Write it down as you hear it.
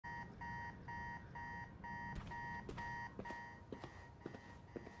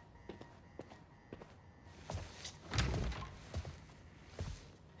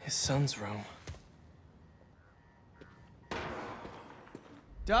his son's room.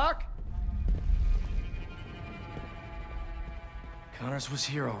 Doc? Connors was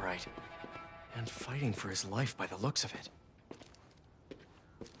here, all right. And fighting for his life by the looks of it.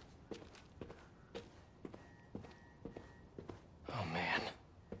 Oh, man.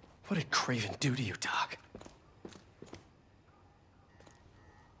 What did Craven do to you, Doc?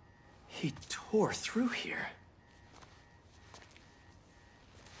 He tore through here.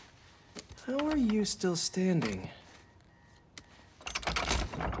 How are you still standing?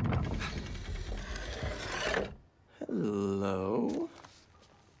 Hello?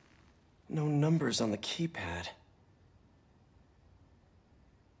 No numbers on the keypad.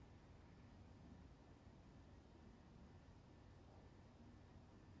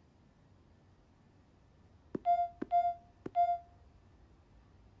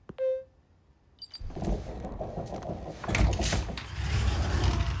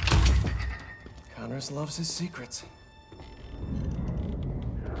 Connors loves his secrets.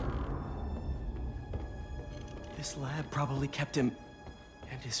 This lab probably kept him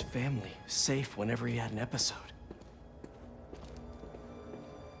and his family safe whenever he had an episode.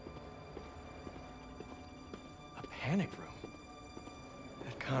 A panic room.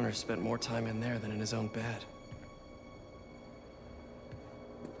 Bet Connors spent more time in there than in his own bed.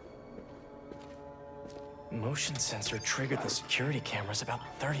 Motion sensor triggered the security cameras about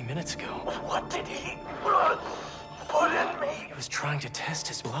 30 minutes ago. What did he put in me? He was trying to test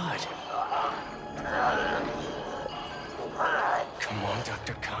his blood. Come on,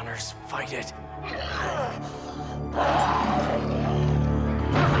 Dr. Connors, fight it.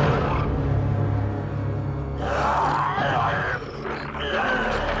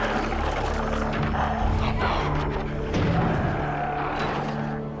 Oh no.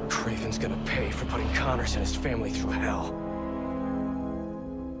 Craven's gonna pay for putting Connors and his family through hell.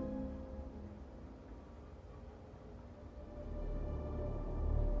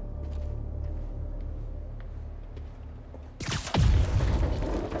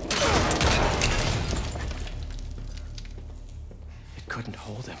 Couldn't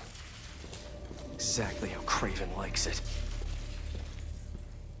hold him. Exactly how Craven likes it.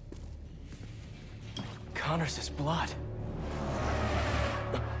 Connors' blood.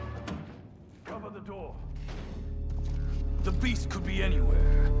 Cover the door. The beast could be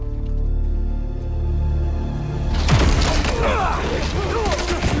anywhere.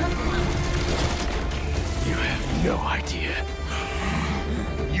 You have no idea.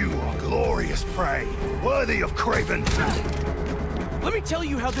 You are glorious prey, worthy of Craven. Let me tell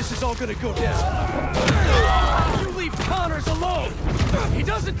you how this is all gonna go down. You leave Connors alone! He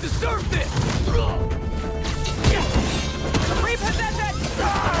doesn't deserve this!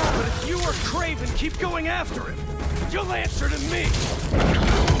 But if you or Craven keep going after him, you'll answer to me!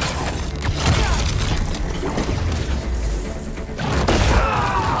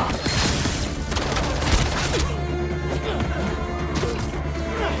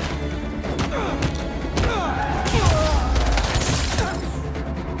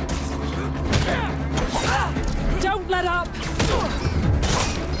 Don't let up!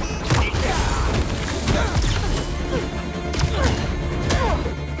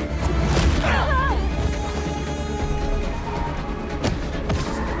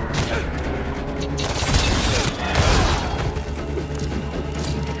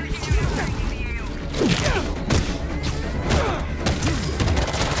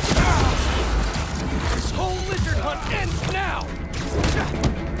 This whole lizard hunt ends now!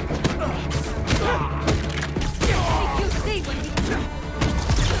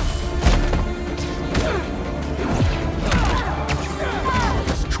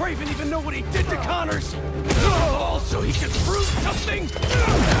 Does Craven even know what he did to Connors? All so he could prove something?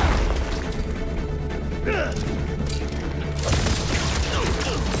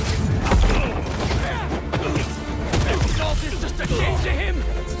 Is all this just a game to him?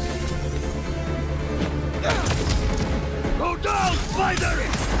 Go down, spider!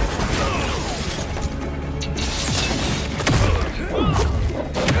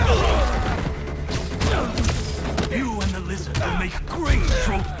 You and the lizard will make great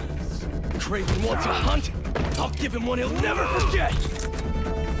trophies. Craven wants a hunt? I'll give him one he'll never forget!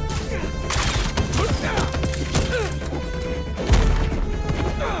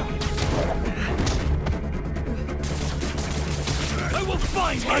 I will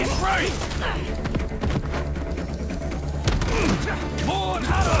find my prey! More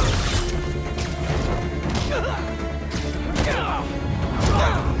arrows!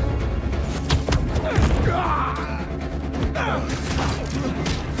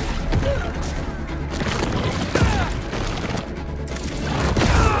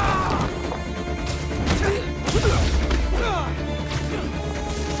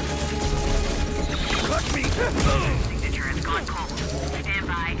 Signature has gone cold. Stand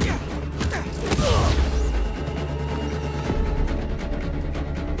by.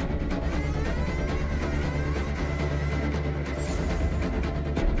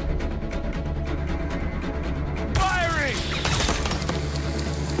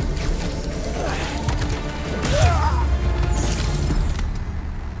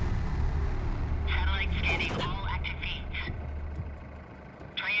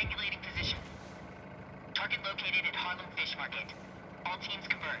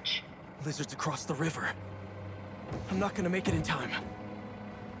 Lizards across the river. I'm not gonna make it in time.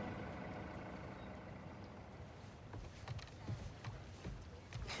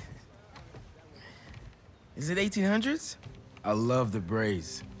 Is it 1800s? I love the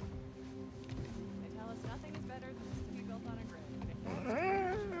braids. They tell us nothing is better than a city built on a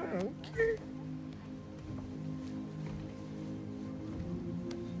grid. Okay.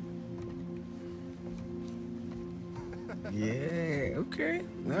 Yeah, okay.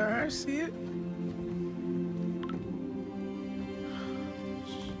 All right, I see it.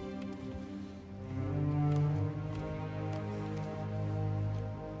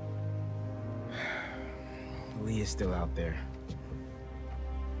 Lee is still out there.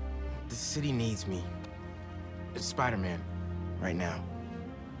 The city needs me. It's Spider-Man, right now.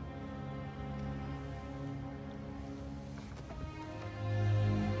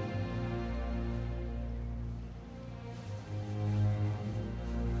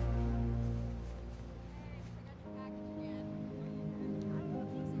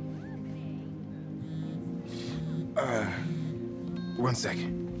 One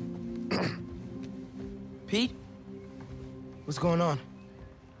second. Pete? What's going on?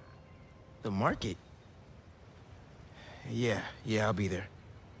 The market? Yeah, I'll be there.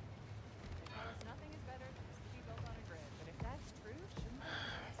 Nothing is better than a city built on a grid, but if that's true, shouldn't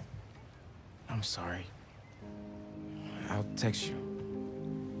it? I'm sorry. I'll text you.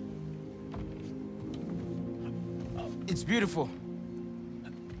 It's beautiful.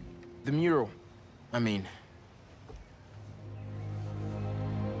 The mural, I mean.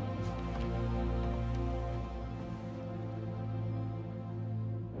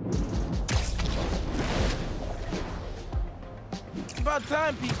 About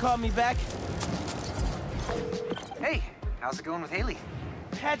time Pete called me back. Hey, how's it going with Haley?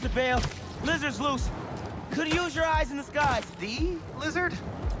 Had to bail. Lizard's loose. Could use your eyes in the skies. The lizard?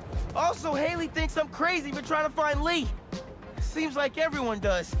 Also, Haley thinks I'm crazy for trying to find Lee. Seems like everyone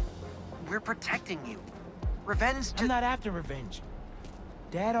does. We're protecting you. Revenge I'm not after revenge.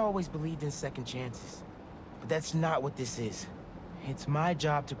 Dad always believed in second chances. But that's not what this is. It's my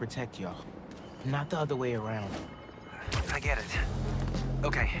job to protect y'all, not the other way around. I get it.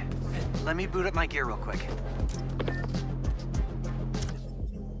 Okay, let me boot up my gear real quick.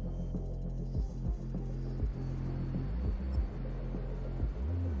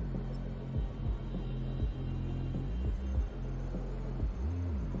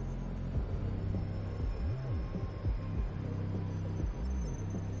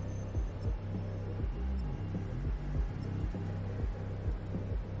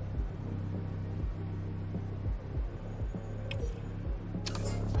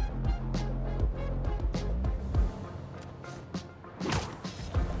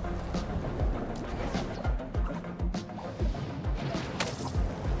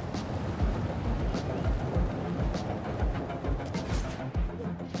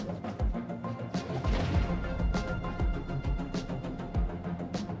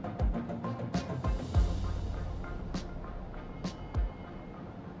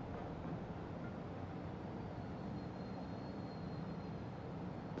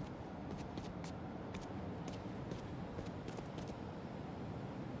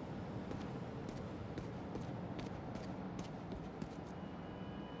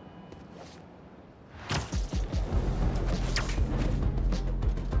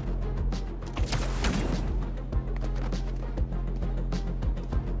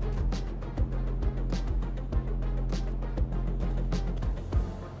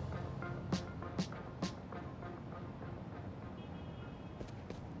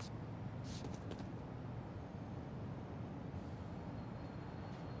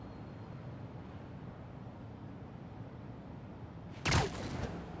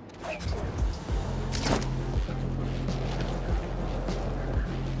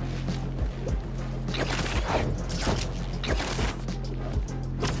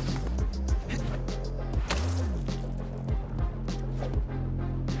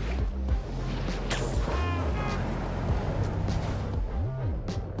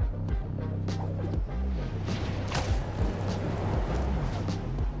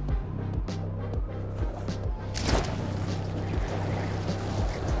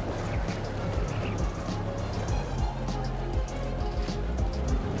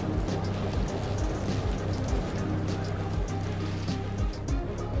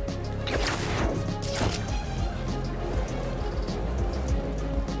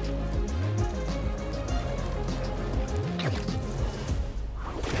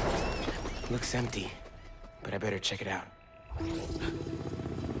 looks empty, but I better check it out.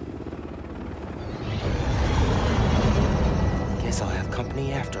 Guess I'll have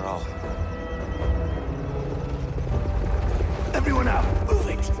company after all. Everyone out! Move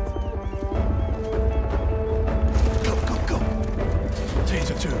it! Go, go, go!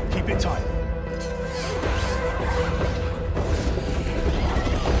 Taser 2, keep it tight.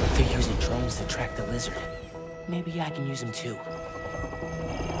 They're using drones to track the lizard. Maybe I can use them too.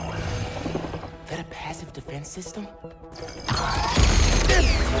 That a passive defense system?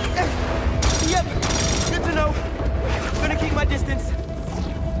 Yep, good to know. Gonna keep my distance.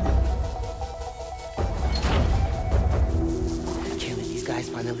 Can't let these guys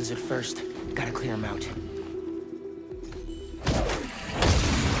find the lizard first. Gotta clear them out.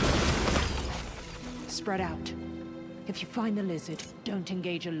 Spread out. If you find the lizard, don't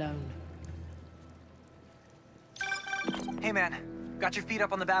engage alone. Hey man, got your feet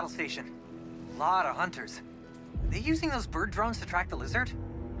up on the battle station. Lot of hunters. They using those bird drones to track the lizard?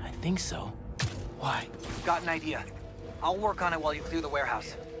 I think so. Why? Got an idea. I'll work on it while you clear the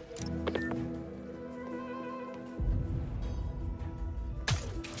warehouse.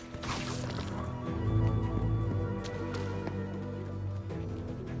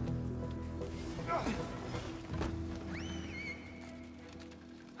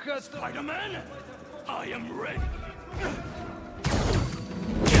 Spider-Man, I am ready.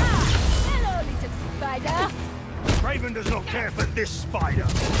 Hello, little spider. Raven does not care for this spider.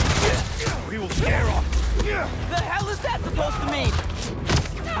 We will scare off. The hell is that supposed to mean?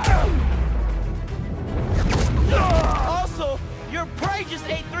 Also, your prey just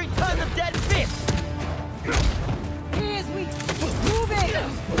ate 3 tons of dead fish. Here's we move it.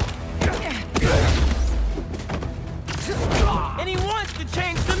 And he wants to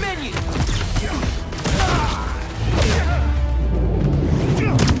change the menu.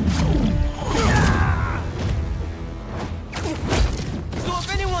 So if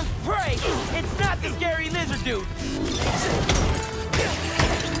anyone's prey, it's not the scary lizard dude.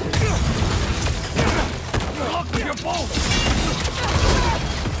 Look with your bolts!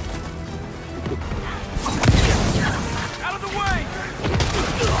 Out of the way!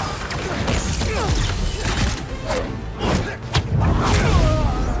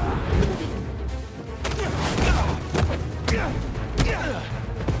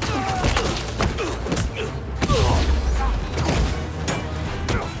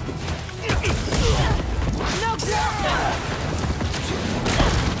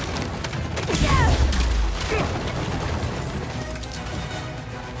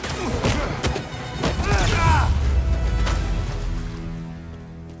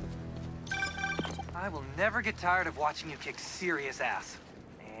 I will never get tired of watching you kick serious ass.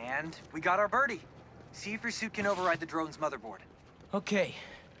 And we got our birdie. See if your suit can override the drone's motherboard. Okay.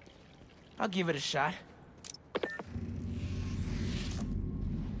 I'll give it a shot.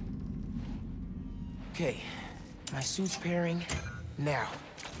 Okay. My suit's pairing now.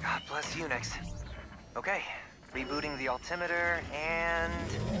 God bless Unix. Okay, rebooting the altimeter and...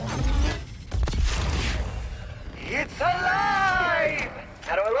 It's alive!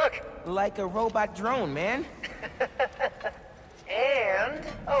 How do I look? Like a robot drone, man. And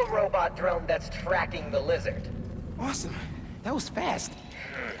a robot drone that's tracking the lizard. Awesome. That was fast.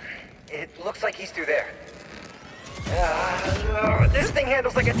 It looks like he's through there. This thing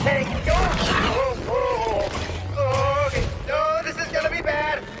handles like a tank. Okay. Oh, this is gonna be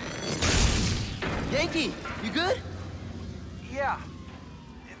bad. Yankee, you good? Yeah.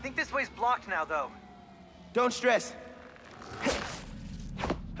 I think this way's blocked now, though. Don't stress.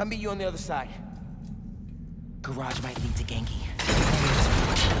 I'll meet you on the other side. Garage might lead to Genki.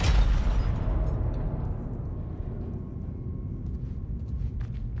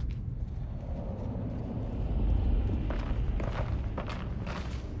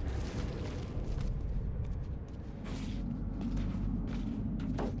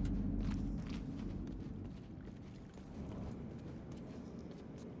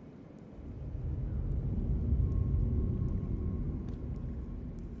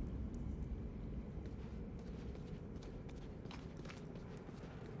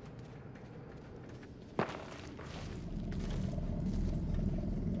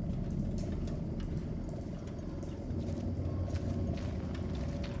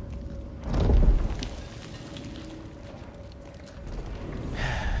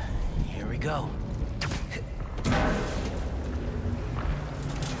 Go.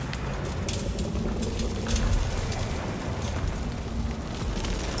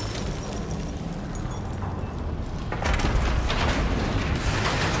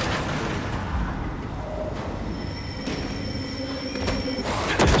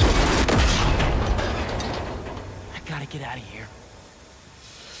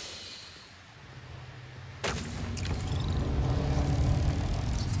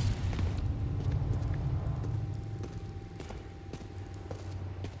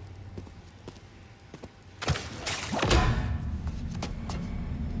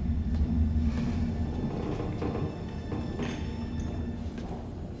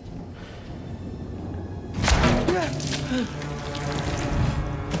 Guess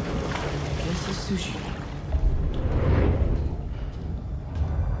it's sushi.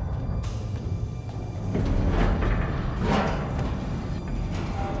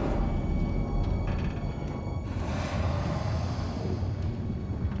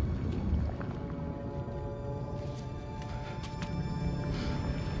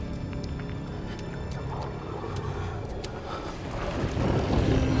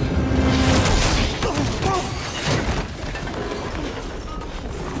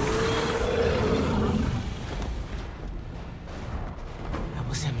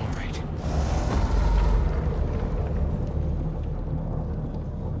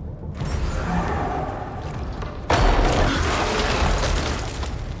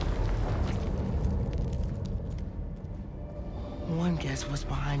 Guess what's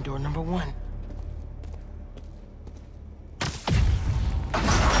behind door number 1?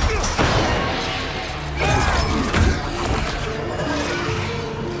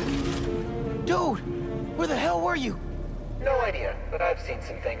 Dude, where the hell were you? No idea, but I've seen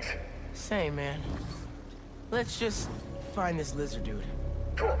some things. Same, man. Let's just find this lizard dude.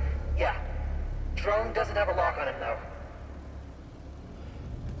 Cool, yeah. Drone doesn't have a lock on him, though.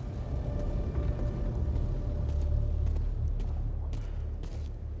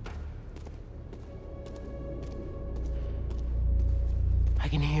 I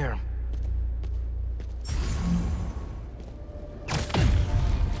can hear him.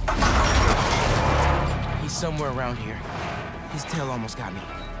 He's somewhere around here. His tail almost got me.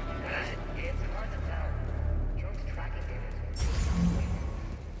 It's hard to tell. Drone's tracking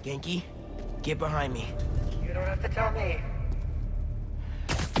data. Genki, get behind me. You don't have to tell me.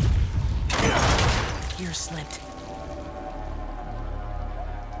 Gear slipped.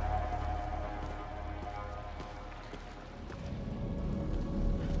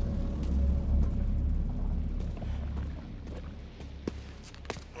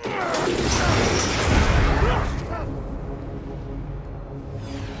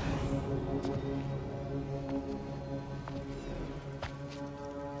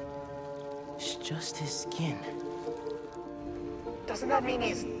 Just his skin. Doesn't that mean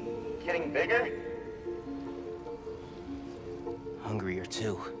he's getting bigger? Hungrier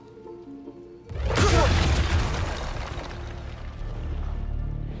too.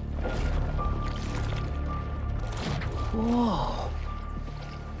 Whoa.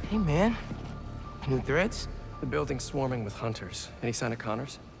 Hey, man. New threads? The building's swarming with hunters. Any sign of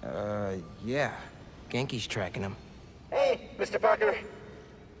Connors? Yeah. Genki's tracking him. Hey, Mr. Parker.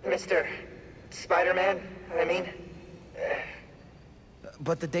 Mr. Spider-Man, I mean.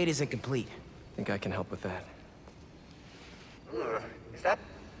 But the data's incomplete. Think I can help with that. Ugh, is that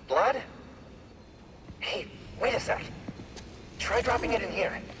blood? Hey, wait a sec. Try dropping it in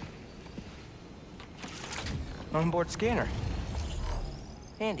here. Onboard scanner.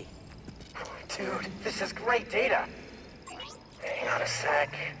 Handy. Dude, this is great data. Hang on a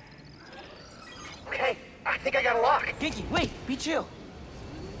sec. Okay, I think I got a lock. Genki, wait! Be chill!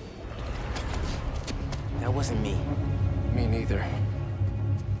 That wasn't me. Me neither.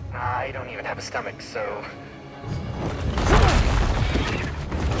 I don't even have a stomach, so...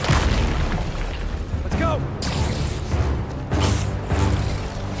 Let's go!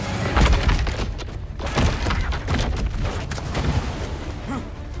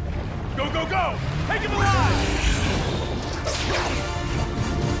 Go, go, go! Take him alive!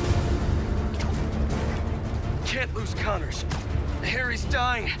 Can't lose Connors. Harry's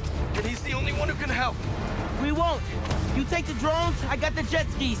dying, and he's the only one who can help. We won't! You take the drones, I got the jet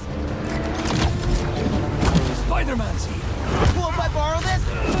skis! Spider-Man's here! Cool if I borrow this?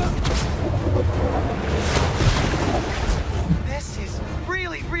 This is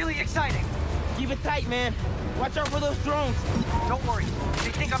really, really exciting. Keep it tight, man. Watch out for those drones. Don't worry,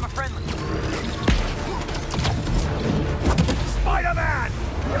 they think I'm a friendly. Spider-Man!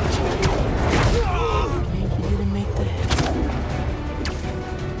 You didn't make the hit.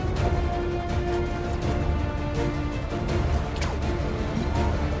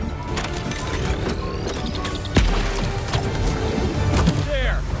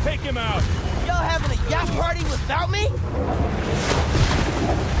 There! Take him out! Y'all having a yacht party without me?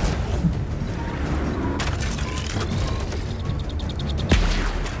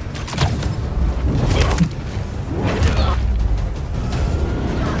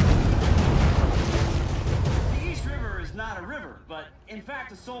 In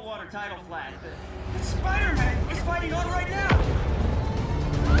fact, a saltwater tidal flat. But Spider-Man is fighting on right now!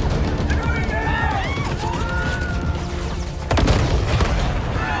 They're going down!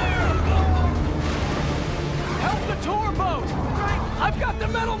 Help the tour boat! I've got the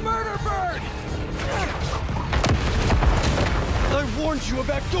metal murder bird! warned you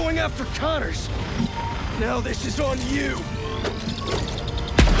about going after Connors. Now this is on you.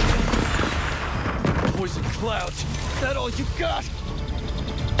 Poison clouds. Is that all you got?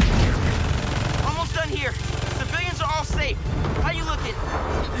 Almost done here. Civilians are all safe. How you looking?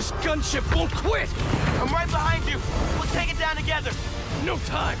 This gunship won't quit. I'm right behind you. We'll take it down together. No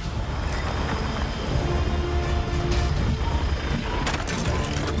time.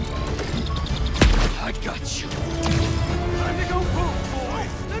 I got you. Time to go boom,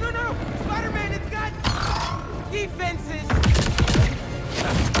 boys! No! Spider-Man, it's got... defenses!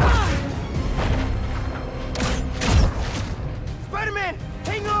 Spider-Man,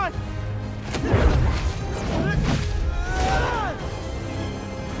 hang on!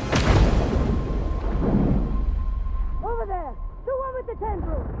 Over there! The one with the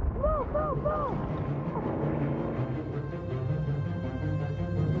tendrils! Move!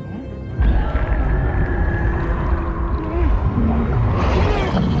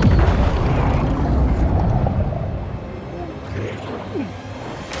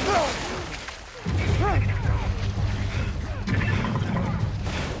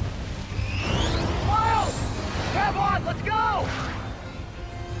 Miles! Grab on, let's go!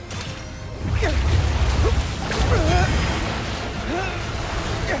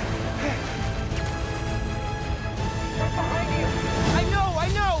 I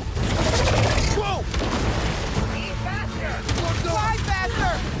know! Whoa! Faster! Fly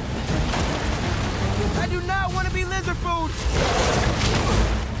faster! I do not want to be lizard food!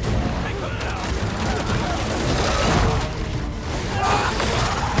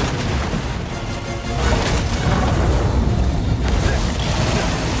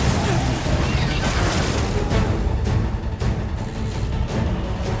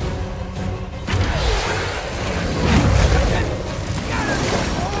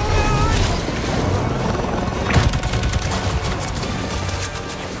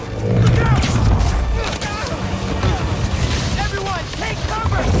 Everyone, take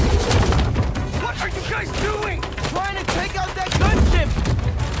cover! What are you guys doing? Trying to take out that gunship!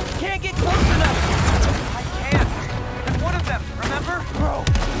 Can't get close enough! I can't. I'm one of them, remember? Bro,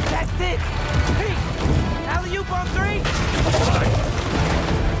 that's it! Hey! Alley-oop on 3!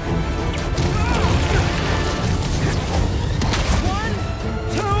 One,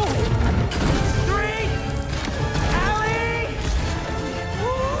 two, three! Alley!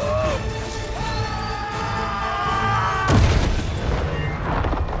 Woo!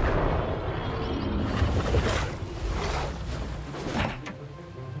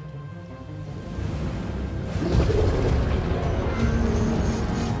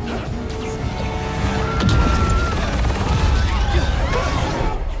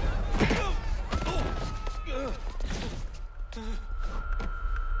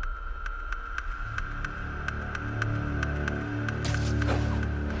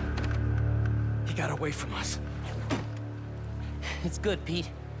 He got away from us. It's good, Pete.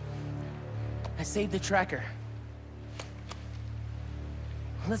 I saved the tracker.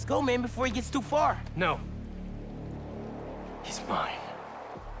 Let's go, man, before he gets too far. No. He's mine.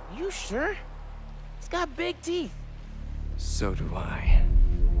 You sure? He's got big teeth. So do I.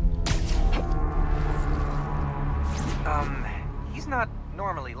 He's not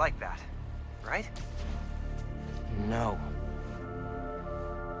normally like that, right? No.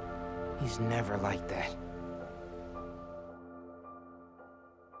 He's never like that.